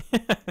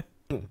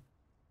 On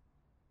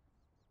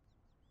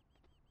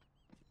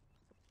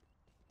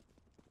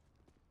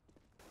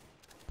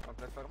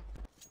platform.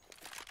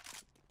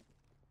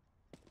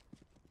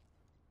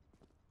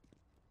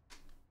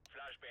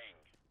 Flashbang.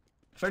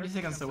 30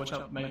 seconds, so watch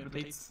out. My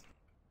rotates.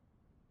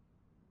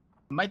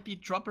 Might be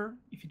dropper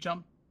if you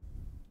jump.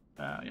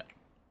 Yeah.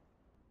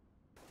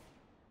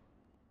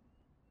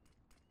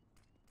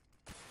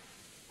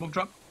 Smoke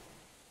drop.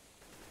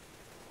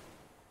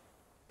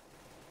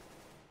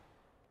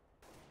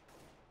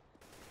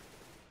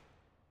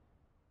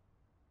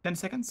 Ten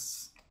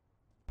seconds.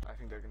 I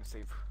think they're gonna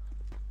save.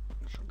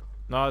 The jungle.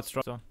 No, it's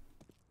drop zone.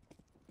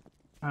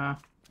 How?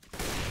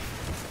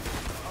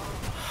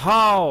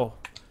 How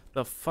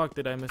the fuck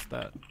did I miss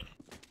that?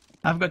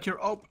 I've got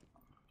your op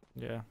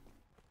Yeah.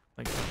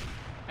 Like that.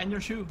 and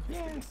your shoe.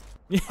 Yes.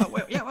 Yeah. Oh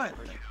wait, yeah, what?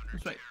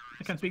 That's right.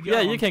 I can speak. The Yeah,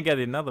 other you one. can get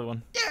another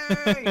one.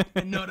 Yay!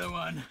 Another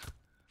one.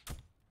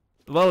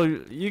 Well,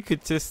 you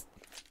could just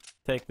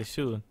take the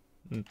shoe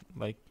and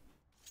like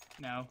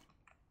No.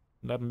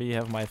 let me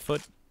have my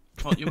foot.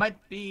 Well, you might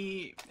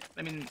be.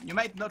 I mean, you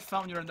might not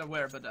found your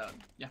underwear, but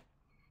yeah.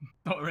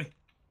 Don't worry.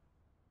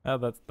 Oh,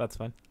 that's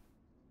fine.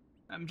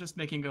 I'm just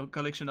making a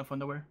collection of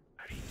underwear.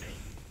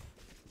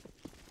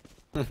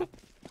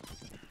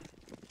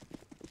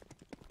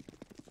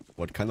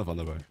 What kind of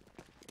underwear?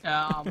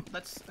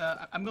 That's.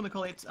 I'm gonna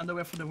call it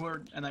underwear for the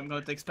word, and I'm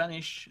gonna take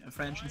Spanish,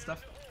 French, and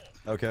stuff.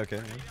 Okay, okay.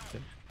 Yeah, okay.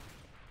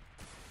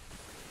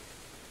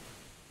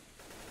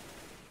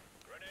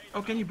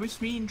 Oh, can you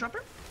boost me in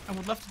dropper? I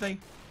would love today.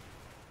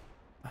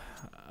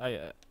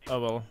 Oh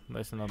well,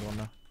 there's another one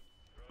now.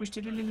 Boost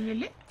it,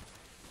 lily.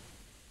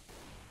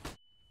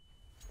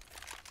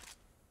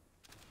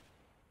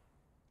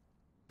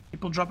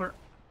 People dropper.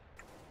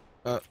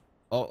 All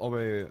the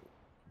way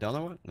down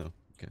or what? No.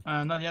 Okay.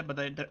 Not yet, but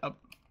they're up.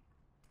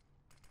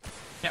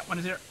 Yeah, one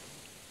is here.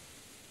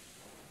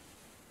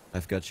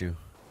 I've got you.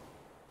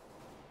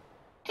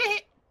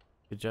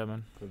 Good job,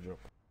 man. Good job.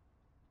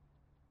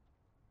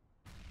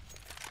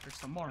 There's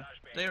some more.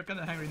 They're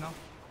kinda hungry now.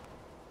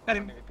 Got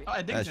him. Oh,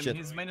 I dinked him. shit.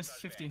 He's minus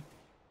 50.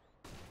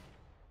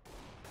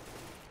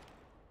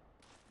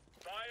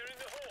 Fire in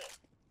the hole.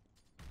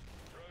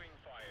 Throwing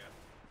fire.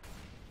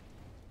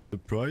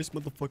 Surprise,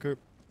 motherfucker.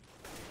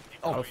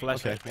 Oh,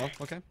 flash. Okay. Well,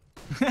 okay.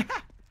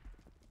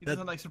 He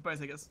doesn't like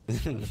surprise, I guess.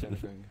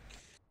 Anything.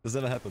 This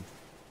never happened.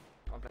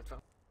 On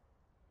platform.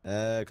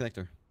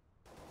 Connector.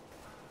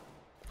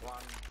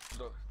 One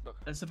door.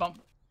 That's a bomb.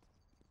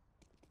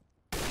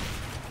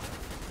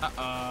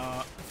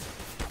 Uh-oh.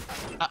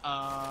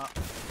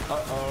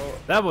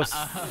 That was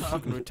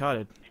fucking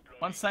retarded.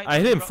 One side. I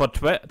hit him for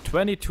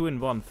 22 in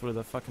 1 through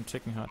the fucking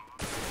chicken heart.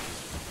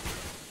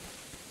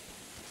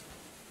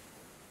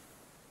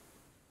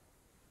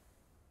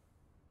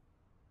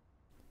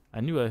 I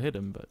knew I hit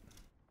him, but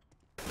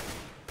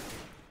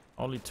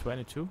only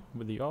 22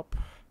 with the op.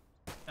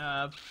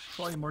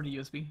 Probably more the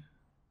USB.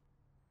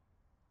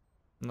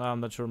 No,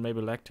 I'm not sure.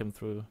 Maybe lagged him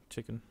through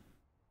chicken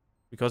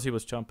because he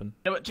was jumping.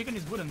 Yeah, but chicken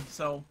is wooden,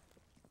 so.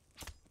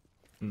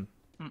 Hmm.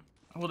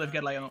 I would have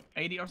got like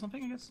 80 or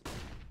something, I guess.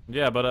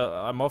 Yeah, but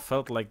I more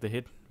felt like the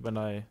hit when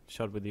I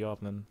shot with the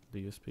op than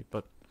the USP.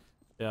 But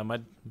yeah,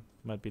 might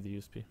be the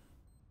USP.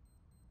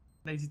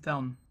 Lazy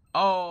town.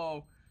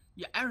 Oh,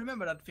 yeah, I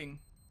remember that thing.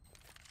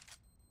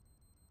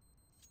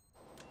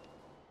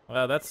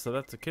 Well, that's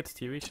a kids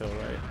TV show,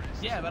 right?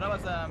 Yeah, but I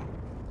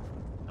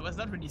was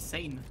not really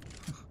sane.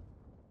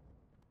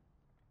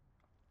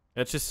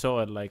 I just saw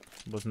it like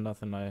was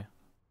nothing I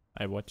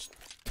watched.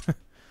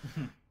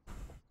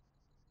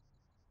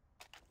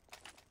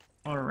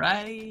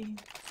 Alrighty.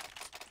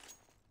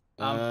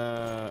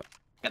 Can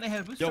I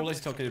have a boost? Yo, drop? let's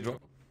talk. Can you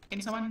drop?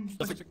 Can someone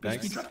boost me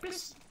Thanks. drop,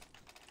 please?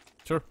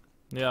 Sure.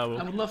 Yeah, I I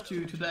will. would love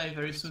to die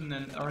very soon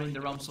and or in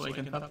the round so I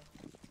can pop.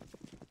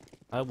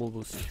 I will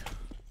boost.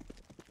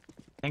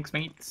 Thanks,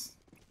 mates.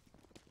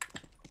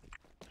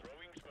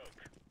 Throwing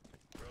smoke.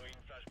 Throwing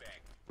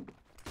flashbang.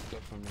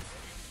 Left from me.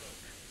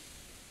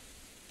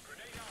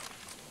 Grenade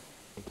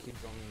out. Keep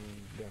on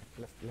there.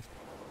 Left.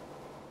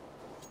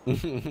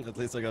 At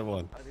least I got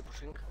one. Are they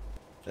pushing?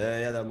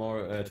 Yeah, there are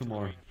more. Two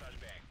more.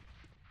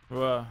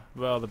 Flashbang.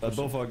 Well, the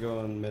Both are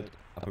going mid,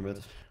 upper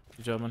mid.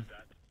 German.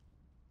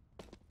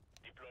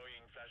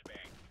 Deploying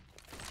flashbang.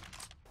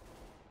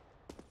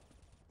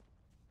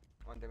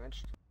 One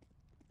damaged.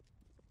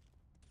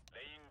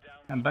 Laying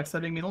I'm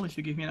backstabbing middle if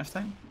you give me enough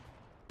time.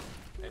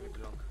 Maybe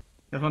long.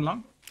 There's one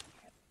long.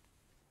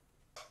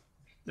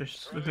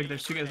 Looks like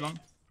there's 2 guys long.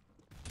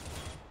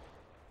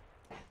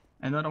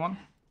 Another one.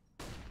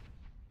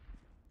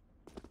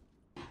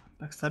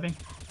 Backstabbing.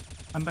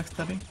 I'm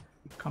backstabbing.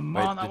 Come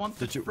Wait, on, I want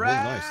did the you- oh,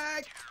 frag!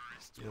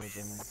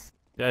 nice.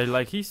 Yeah,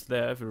 like he's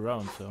there every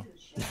round, so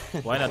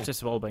why not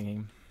just wallbang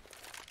him?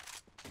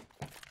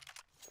 You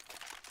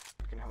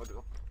can have a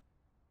drop.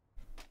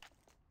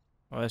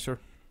 Oh, yeah, sure.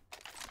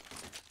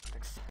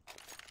 Thanks.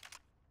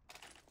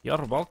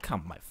 You're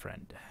welcome, my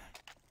friend.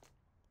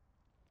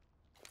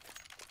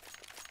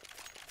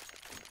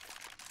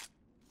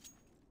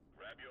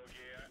 Grab your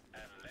gear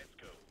and let's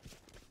go.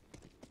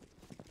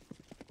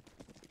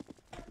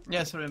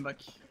 Yeah, sorry, I'm back.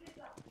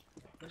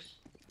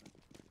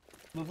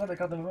 Donne-moi la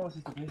carte d'abonnement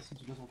s'il te plaît, si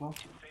tu veux son temps.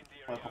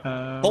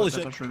 Holy that's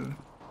shit. not true.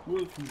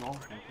 Ouais, tu me rends.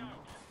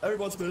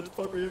 Everyone's mid,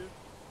 fuck you.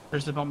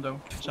 There's the bomb though.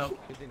 Ciao.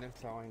 Je didn't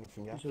saw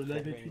anything. Yeah. Sur le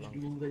live Twitch du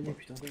Houngoungagne,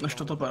 putain. Non, je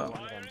t'entends pas là.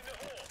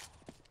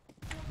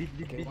 Beat,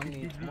 beat, Okay, beat, one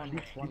beat, more,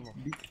 beat, one beat, more.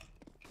 beat, beat.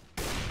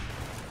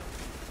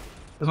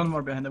 There's one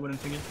more behind, I wouldn't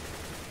think it.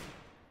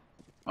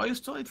 Oh, you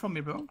stole it from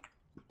me, bro.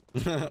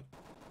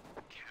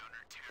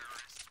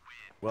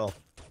 Well,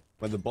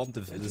 when the bomb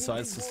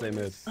decides to stay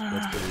mid,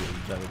 that's pretty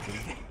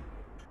intelligent.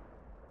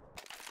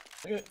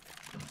 Ok.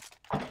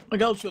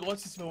 Regarde, je suis à droite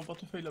si c'est mon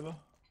portefeuille là-bas.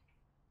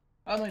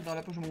 Ah non, il est dans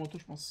la poche de mon manteau,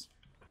 je pense.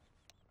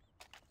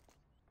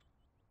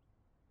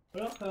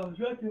 Alors, t'as un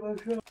jeu avec les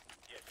voitures.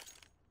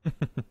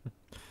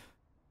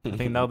 I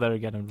think now they're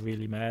getting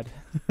really mad.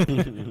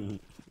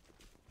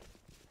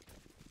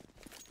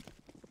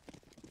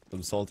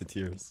 Some salty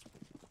tears.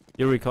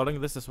 You're recording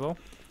this as well?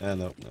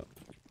 No.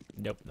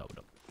 Nope, no.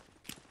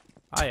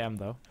 I am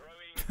though.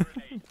 Throwing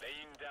grenade,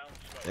 laying down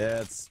smoke.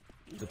 Yeah, it's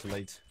a bit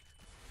late.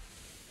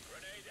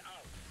 Grenade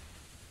out.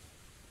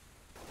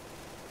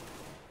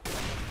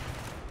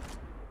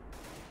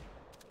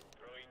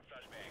 Throwing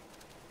flashbang.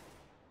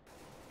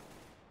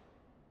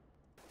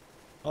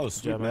 Oh,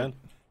 sweet, Yeah, man.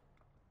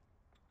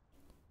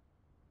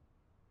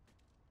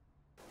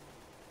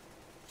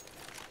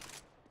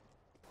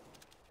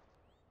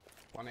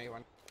 One A,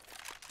 one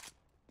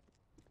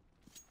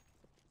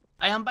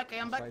I am back, I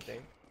am back. side A.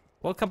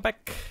 Welcome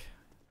back.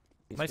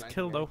 He's Nice flanking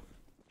kill A.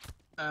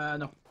 though.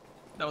 No.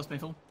 That was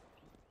painful.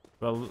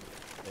 Well,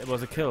 it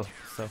was a kill,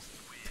 so.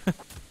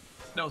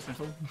 That was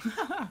painful.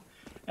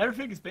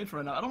 Everything is painful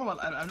right now. I don't know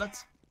what, I'm not...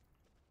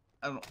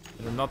 I don't know.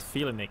 You're not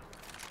feeling it.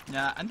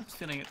 Yeah, I'm not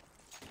feeling it.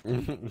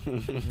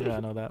 Yeah, I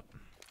know that.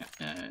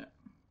 Yeah.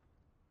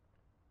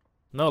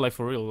 No, like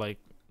for real, like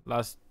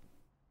last.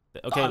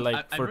 Okay, I'm-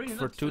 like I'm for really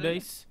for not 2 feeling it.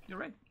 days. You're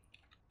right.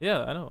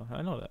 Yeah, I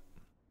know that.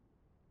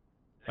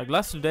 Like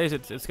last 2 days,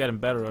 it's getting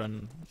better,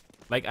 and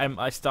like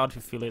I start to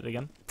feel it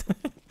again.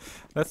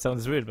 That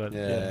sounds weird, but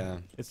Yeah.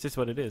 it's just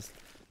what it is.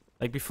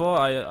 Like before,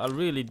 I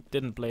really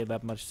didn't play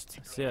that much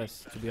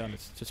CS, to be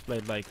honest. Just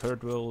played like her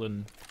drill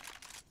and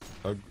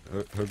Her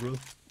grill?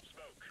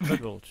 her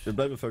drill. You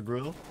played with her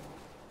grill?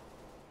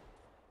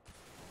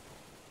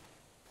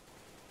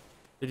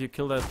 Did you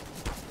kill that?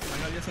 Oh my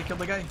god, yes, I killed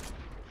the guy.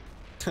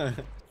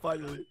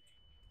 Finally.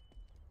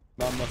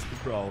 Man must be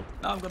proud.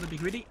 Now I'm gonna be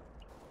greedy.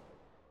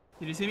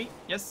 Did you see me?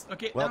 Yes,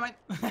 okay, Well- never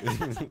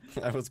mind.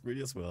 I was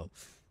greedy as well.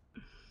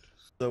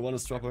 So one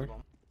is dropper.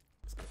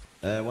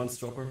 One's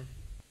dropper.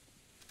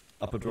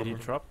 Upper Did he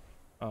dropper. drop?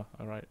 Oh,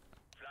 alright.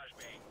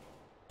 Flashbang.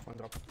 One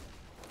drop.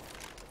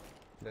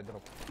 Dead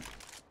drop.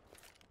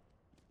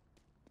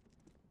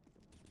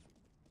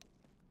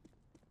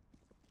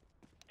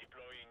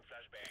 Deploying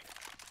flashbang.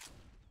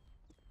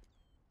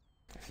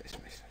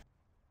 Nice.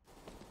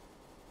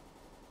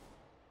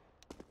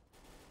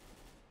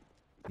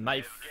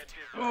 Knife. Get this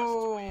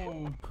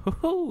Oh!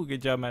 Woohoo!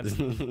 Good job, man. nice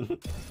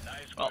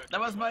Well, work. that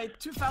was my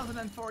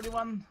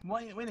 2041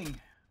 winning.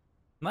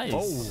 Nice.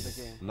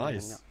 Oh,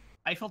 nice.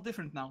 I felt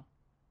different now.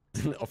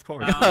 Of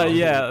course.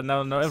 Yeah,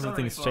 no,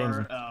 everything's Sorry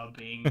changing. for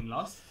being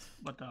lost,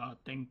 but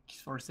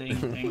thanks for saying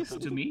thanks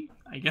to me,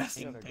 I guess.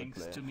 You're a good Thanks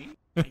player. to me,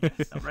 I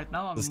guess. So right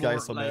now I'm This more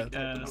guy's so like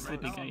bad.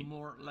 sleepy guy.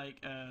 More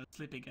like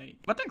sleepy guy.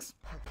 But thanks.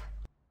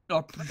 I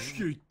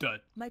appreciate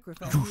that.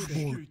 Microphone I muted.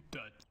 appreciate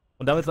that.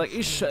 Und damit sage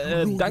ich,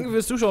 danke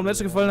fürs Zuschauen. Wenn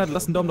es euch gefallen hat,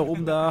 lasst einen Daumen nach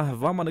oben da.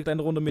 War mal eine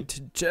kleine Runde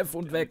mit Jeff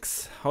und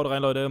Vex. Haut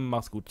rein, Leute.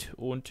 Macht's gut.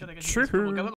 Und tschüss.